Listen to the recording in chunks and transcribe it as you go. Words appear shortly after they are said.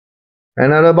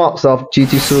Another box of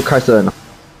Jujutsukaisen.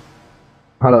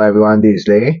 Hello everyone, this is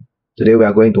Lei. Today we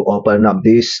are going to open up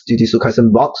this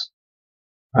Jujutsukaisen box.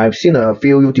 I've seen a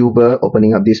few YouTubers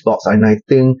opening up this box and I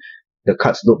think the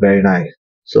cards look very nice.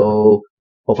 So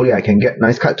hopefully I can get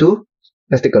nice card too.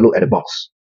 Let's take a look at the box.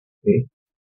 Okay.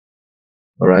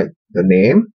 Alright, the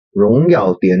name, 荣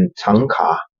耀典藏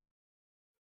卡.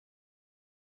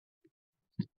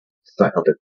 Side of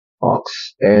the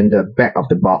box and the back of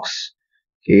the box.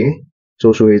 Okay,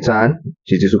 咒术回战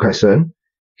Jujutsukaisen.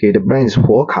 Okay, the brand is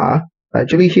火卡.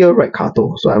 Actually here write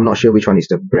KADOU, so I'm not sure which one is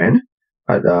the brand.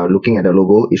 But looking at the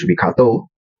logo, it should be KADOU.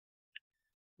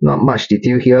 Not much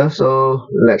detail here, so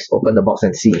let's open the box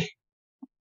and see.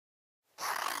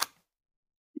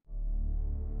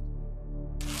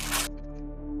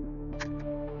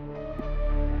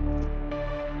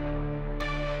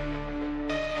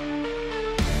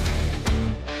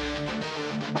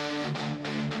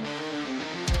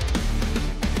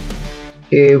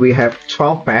 Okay, we have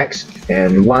 12 packs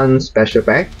and one special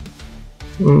pack.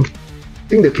 I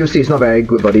think the QC is not very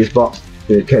good for this box.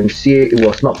 You can see it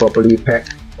was not properly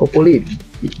packed. Hopefully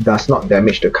it does not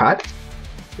damage the card.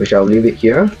 We shall leave it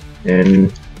here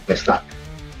and let's start.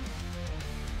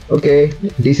 Okay,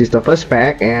 this is the first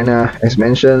pack and as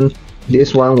mentioned,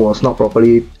 this one was not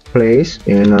properly placed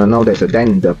and now there's a dent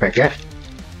in the packet.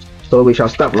 So we shall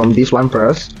start from this one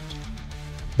first.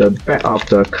 The back of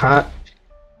the card.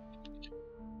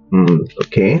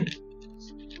 Okay,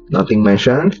 nothing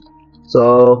mentioned.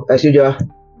 So as usual,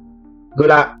 good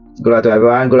luck to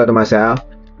everyone, good luck to myself.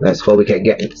 Let's hope we can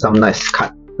get some nice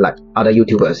cut like other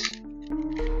YouTubers.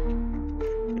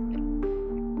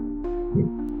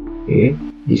 Okay,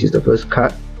 this is the first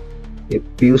cut. It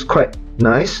feels quite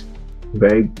nice,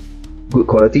 very good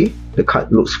quality. The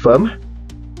cut looks firm,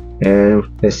 and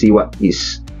let's see what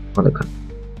is on the cut.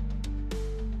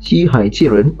 西海界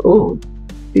人. Oh,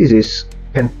 this is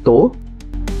Pento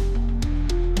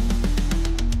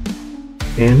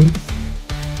and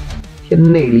天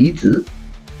内离子.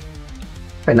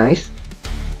 Quite nice.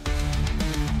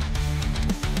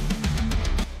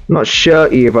 Not sure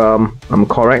if I'm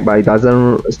correct, but it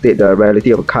doesn't state the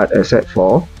reality of a card except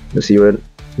for the serial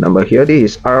number here.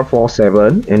 This is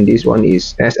R47 and this one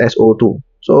is SSO2.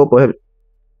 So perhaps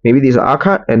maybe this is an R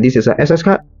card and this is an SS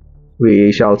card.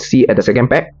 We shall see at the second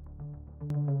pack.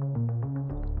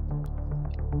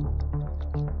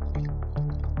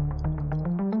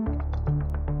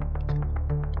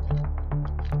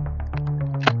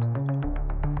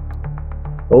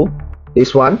 Oh,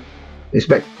 this one is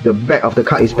back. The back of the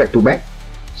card is back to back.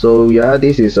 So yeah,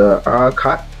 this is a R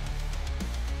card,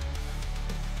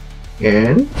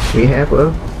 and we have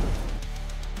a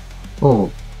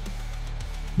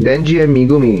Denji and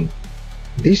Megumi.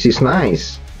 This is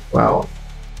nice. Wow,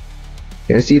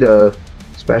 you can see the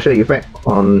special effect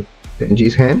on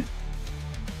Denji's hand.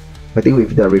 I think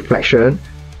with the reflection,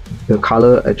 the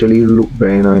color actually look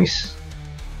very nice.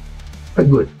 Quite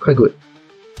good.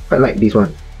 I like this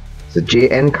one. It's a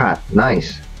JN card.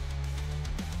 Nice.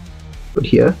 Put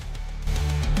here.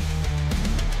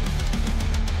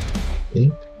 Okay.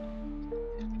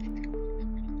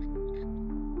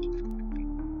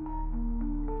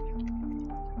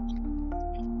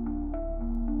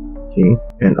 Okay.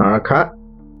 An R card.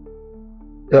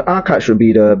 The R card should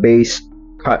be the base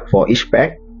card for each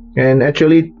pack. And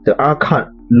actually the R card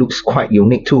looks quite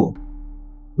unique too.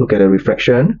 Look at the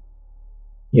reflection.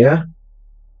 Yeah.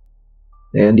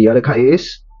 And the other card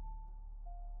is,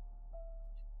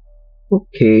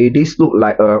 okay, this look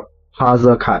like a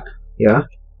puzzle card. Yeah,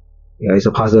 it's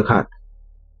a puzzle card.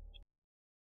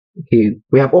 Okay,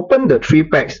 we have opened the 3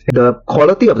 packs. The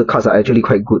quality of the cards are actually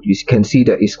quite good. You can see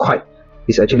that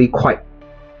it's actually quite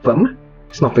firm.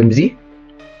 It's not flimsy.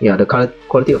 Yeah, the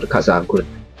quality of the cards are good.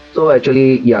 So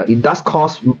actually, yeah, it does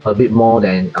cost a bit more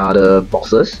than other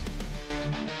boxes.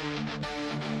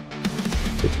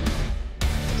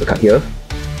 The card here.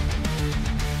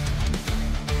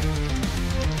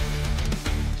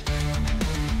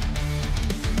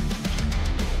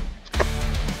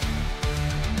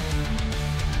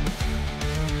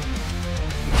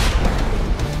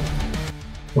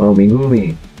 Wow,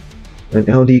 Megumi, an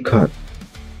LD card.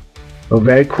 A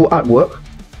very cool artwork.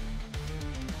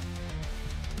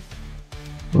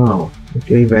 Wow,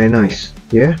 actually very nice.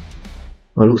 Yeah,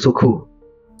 oh, looks so cool.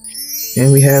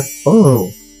 And we have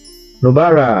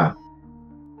Nobara.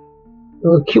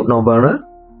 Oh, cute Nobara.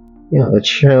 Yeah, a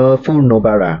cheerful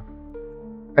Nobara.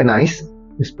 Quite nice.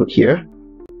 Let's put here.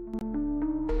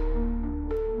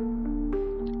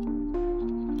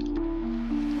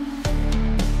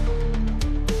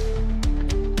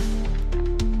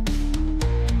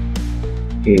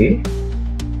 Okay.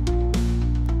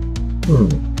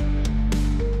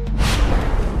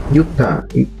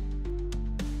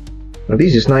 Now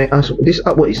this is nice. This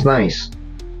artwork is nice.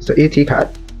 It's the AT card.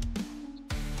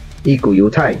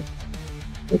 Yutai.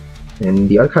 And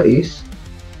the other card is,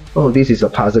 oh, this is a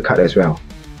puzzle card as well.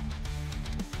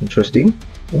 Interesting.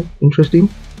 Oh, interesting.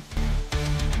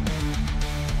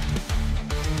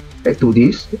 Back to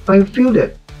this, I feel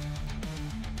that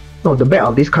the back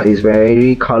of this card is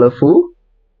very colorful,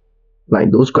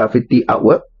 like those graffiti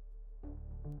artwork.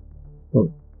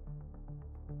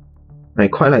 I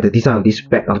quite like the design of this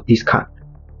back of this card.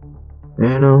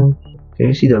 And can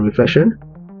you see the reflection?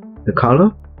 The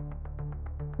color?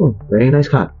 Oh, very nice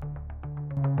card.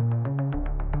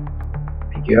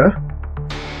 Figure.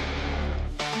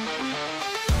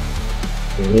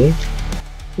 Okay.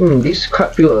 This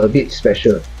card feels a bit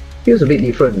special. Feels a bit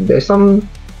different. There's some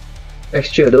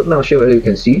texture. Not sure whether you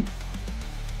can see.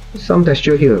 Some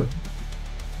texture here.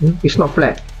 It's not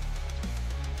flat.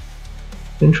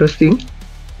 Interesting.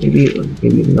 Maybe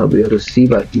not be able to see,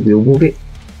 but we will move it.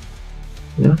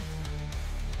 Yeah.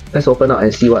 Let's open up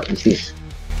and see what is this.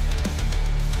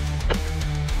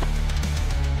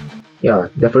 Yeah,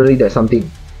 definitely there's something.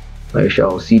 I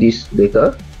shall see this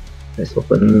later. Let's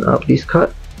open up this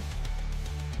card.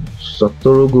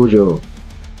 Satorugojo.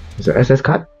 It's an SS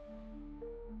card.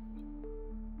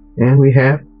 And we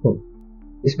have,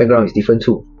 this background is different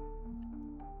too.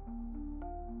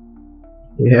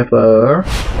 We have a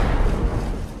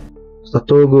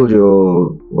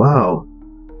Satorugojo. Wow.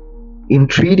 In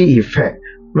 3D effect.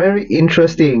 Very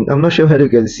interesting. I'm not sure whether you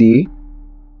can see.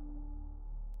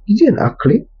 Is it an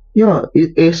acrylic? Yeah,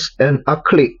 it is an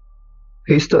acrylic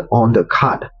pasted on the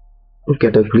card. Look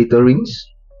at the glitterings.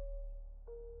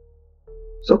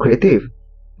 So creative.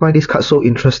 Find this card so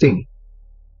interesting.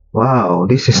 Wow,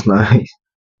 this is nice.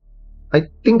 I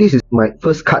think this is my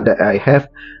first card that I have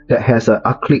that has an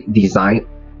acrylic design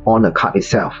on the card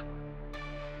itself.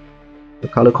 The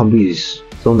color combi is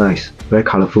so nice, very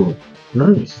colorful.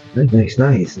 Nice.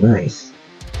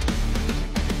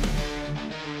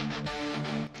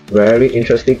 Very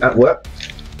interesting artwork.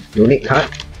 Unique card.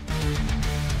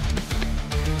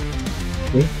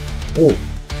 Okay. Oh,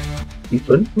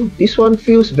 different. This one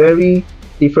feels very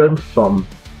different from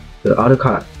the other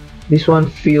card. This one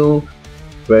feels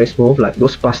very smooth, like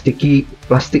those plastic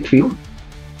feel.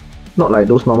 Not like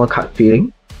those normal card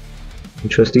feeling.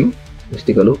 Interesting. Let's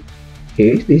take a look.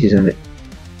 Okay, this is the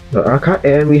other card,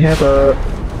 and we have the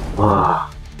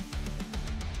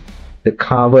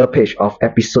cover page of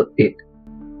episode 8.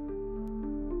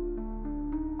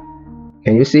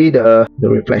 Can you see the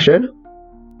reflection?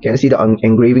 Can you see the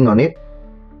engraving on it?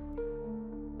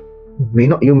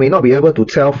 You may not be able to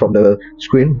tell from the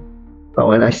screen, but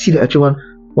when I see the actual one,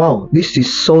 wow, this is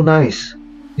so nice.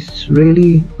 It's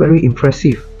really very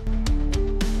impressive.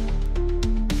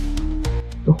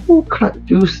 The whole card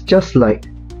feels just like,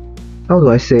 how do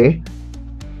I say?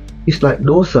 It's like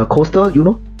those coasters, you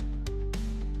know?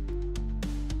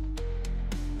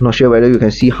 Not sure whether you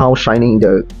can see how shining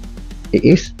it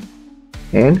is,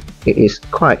 and it is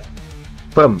quite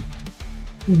firm.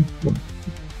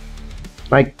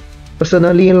 I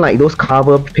personally like those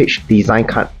cover page design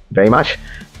card very much,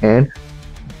 and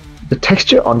the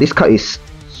texture on this card is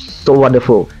so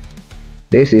wonderful.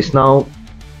 This is now,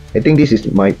 I think this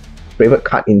is my favorite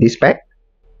card in this pack.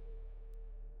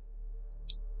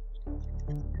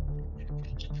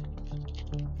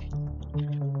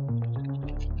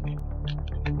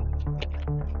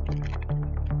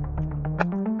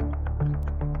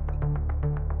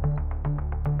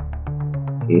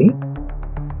 Okay.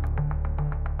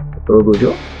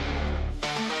 Satorugojo.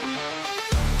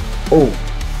 Oh,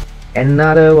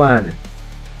 another one.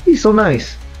 It's so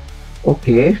nice.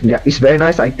 Okay, yeah, it's very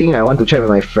nice. I think I want to check with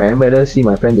my friend whether he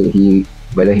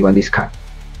want this card.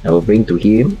 I will bring to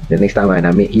him the next time when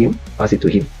I meet him. Pass it to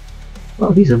him. Wow,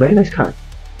 this is a very nice card.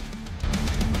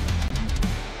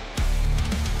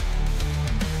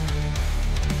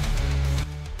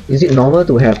 Is it normal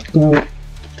to have two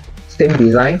same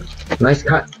design, nice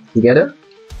card together?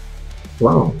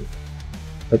 Wow,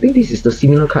 I think this is the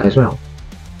similar card as well.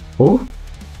 Oh,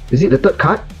 is it the third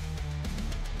card?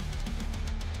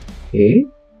 Okay.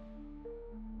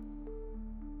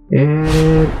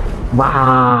 And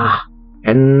wow,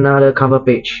 another cover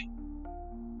page.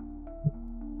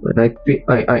 But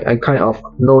I kind of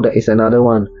know that it's another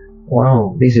one.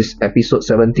 Wow, this is episode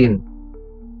 17.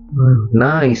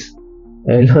 Nice.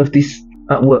 I love this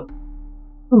artwork.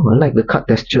 Oh, I like the card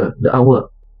texture, the artwork.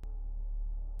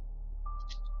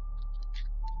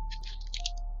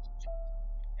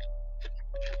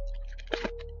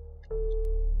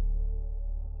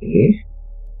 Okay.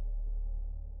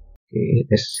 Okay,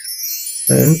 let's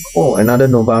And oh, another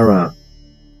Nobara.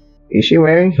 Is she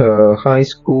wearing her high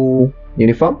school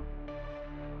uniform?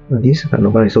 Oh, this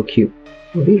Nobara is so cute.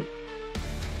 Okay.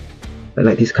 I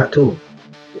like this card too.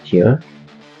 Here.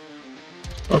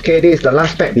 Okay, this is the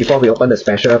last pack before we open the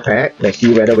special pack. Let's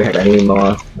see whether we have any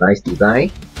more nice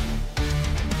design.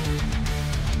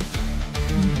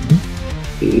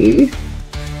 Okay.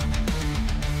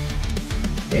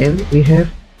 And we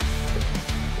have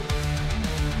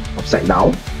upside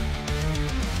down.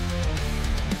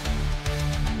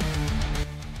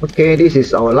 Okay, this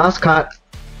is our last card,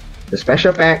 the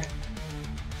special pack.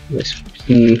 Let's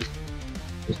see,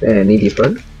 is there any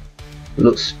different?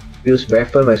 Feels very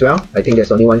firm as well. I think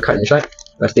there's only one card inside.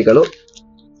 Let's take a look.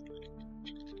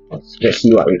 Let's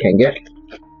see what we can get.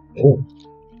 Oh,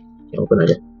 open like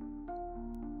that.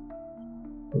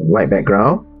 White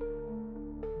background.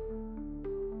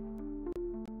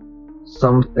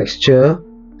 Some texture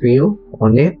feel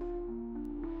on it.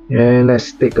 And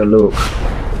let's take a look.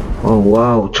 Oh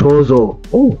wow, choso.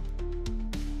 Oh,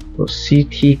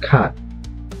 CT card.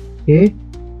 Okay.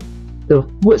 The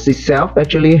words itself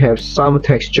actually have some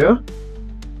texture.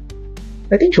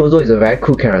 I think Choso is a very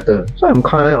cool character, so I'm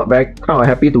kind of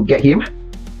happy to get him.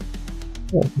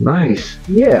 Oh, nice.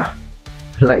 Yeah,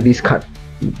 I like this card.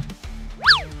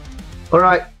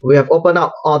 Alright, we have opened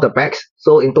up all the packs.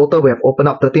 So in total, we have opened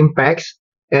up 13 packs,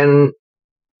 and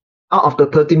out of the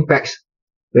 13 packs,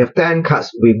 we have 10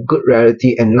 cards with good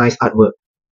rarity and nice artwork.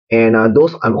 And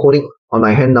those I'm holding on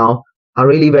my hand now are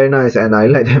really very nice, and I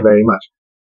like them very much.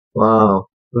 Wow,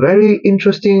 very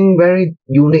interesting, very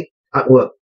unique artwork.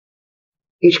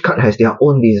 Each card has their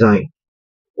own design,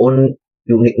 own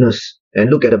uniqueness. And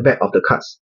look at the back of the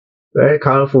cards. Very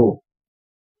colorful.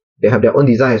 They have their own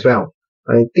design as well.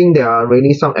 I think there are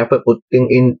really some effort putting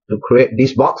in to create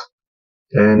this box.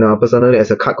 And personally, as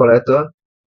a card collector,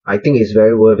 I think it's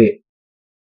very worth it.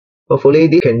 Hopefully,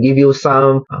 this can give you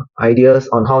some ideas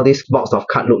on how this box of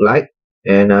card look like.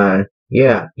 And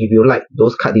yeah, if you like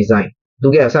those card design,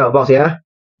 do get yourself a box, yeah?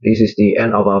 This is the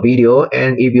end of our video,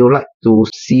 and if you like to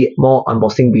see more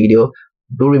unboxing video,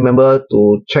 do remember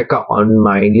to check out on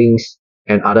my links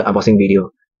and other unboxing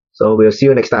video. So we'll see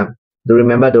you next time. Do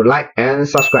remember to like and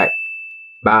subscribe.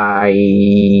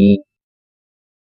 Bye.